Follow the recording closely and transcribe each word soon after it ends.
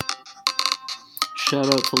Shout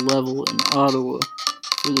out to Level in Ottawa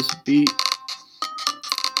for this beat.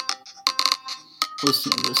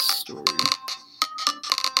 Listen to this story.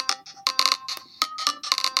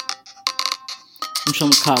 I'm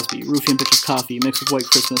chilling with Cosby, roofie and bitches coffee, mixed with White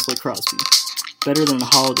Christmas like Crosby. Better than a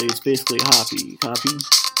holiday, it's basically hoppy. Copy?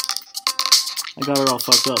 I got her all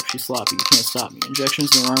fucked up, she's sloppy, you can't stop me.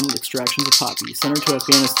 Injections in her arm with extractions of poppy. Sent her to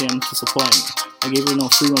Afghanistan to supply me. I gave her no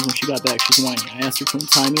free ones when she got back, she's whiny. I asked her to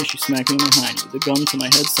untie me and she smacked me in my hiney. The gun to my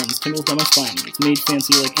head sends tingles down my spine. It's made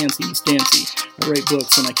fancy like Ansi, Stancy. I write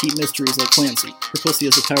books and I keep mysteries like Clancy. Her pussy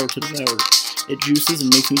has the power to devour. It juices and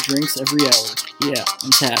makes me drinks every hour. Yeah,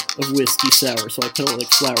 I'm tapped of whiskey sour, so I pedal it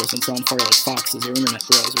like flowers and it's on fire like foxes or internet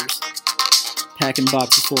browsers. Packing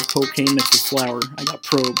boxes full of cocaine mixed with flour. I got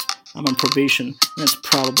probed. I'm on probation, and it's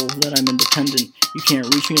probable that I'm independent. You can't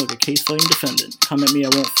reach me like a case-fighting defendant. Come at me, I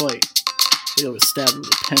won't fight. But you'll get stabbed with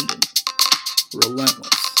a pendant.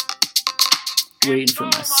 Relentless. Waiting for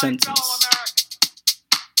my sentence.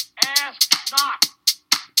 Ask not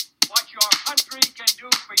what your country can do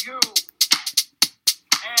for you.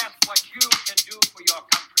 Ask what you can do for your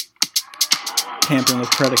country. Tampering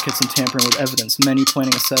with predicates and tampering with evidence. Many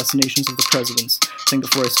planning assassinations of the presidents. Think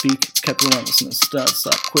before I speak, it's kept relentlessness.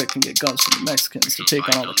 Stop quick and get guns from the Mexicans to take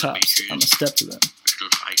on all the cops. I'm a step to them. We shall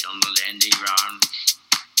fight on the landing grounds.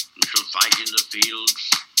 We shall fight in the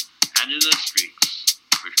fields and in the streets.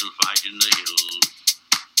 We shall fight in the hills.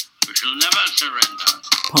 We shall never surrender.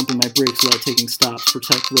 Pumping my brakes without taking stops.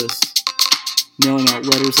 Protect this. Mailing out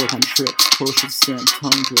letters like I'm tripped. Postage stamp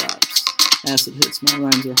tongue drops. Acid hits. My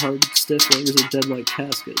rhymes are hard, stiff, layers are dead like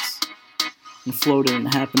caskets. And floated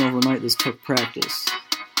and happened overnight. This took practice.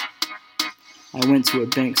 I went to a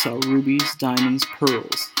bank, saw rubies, diamonds,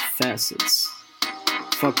 pearls, facets.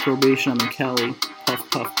 Fuck probation, I'm in Cali. Puff,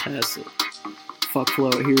 puff, pass it. Fuck flow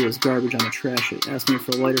out here is garbage, I'ma trash it. Ask me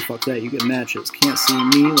for a lighter, fuck that, you get matches. Can't see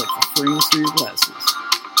me like the frames through your glasses.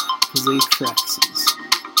 Cause they crackses.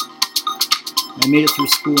 I made it through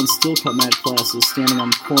school and still cut mad classes, standing on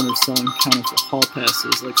the corner selling counterfeit hall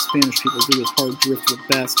passes, like Spanish people do with hard drift with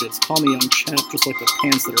baskets. Call me young chap, just like the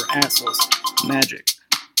pants that are assholes. Magic.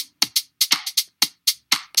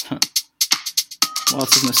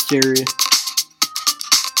 Lots of hysteria.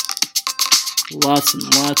 Lots and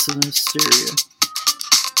lots of hysteria.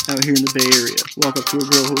 Out here in the Bay Area. Walk up to a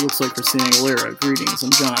girl who looks like Christina Aguilera. Greetings,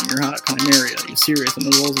 I'm John, you're hot, can I marry ya? You serious? I'm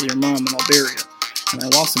the walls of your mom and I'll bury ya. And I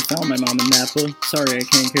lost and found my mom in Napa. Sorry I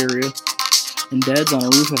can't carry ya. And Dad's on a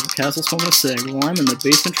roof of a castle smoking a cig, while I'm in the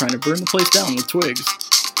basement trying to burn the place down with twigs.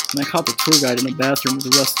 And I caught the tour guide in a bathroom with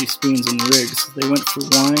rusty spoons and rigs. They went for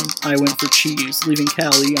wine, I went for cheese, leaving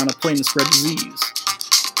Cali on a plane to spread disease.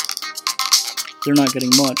 They're not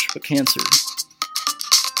getting much, but cancer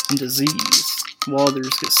and disease. While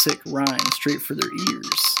others get sick rhymes straight for their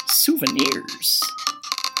ears. Souvenirs.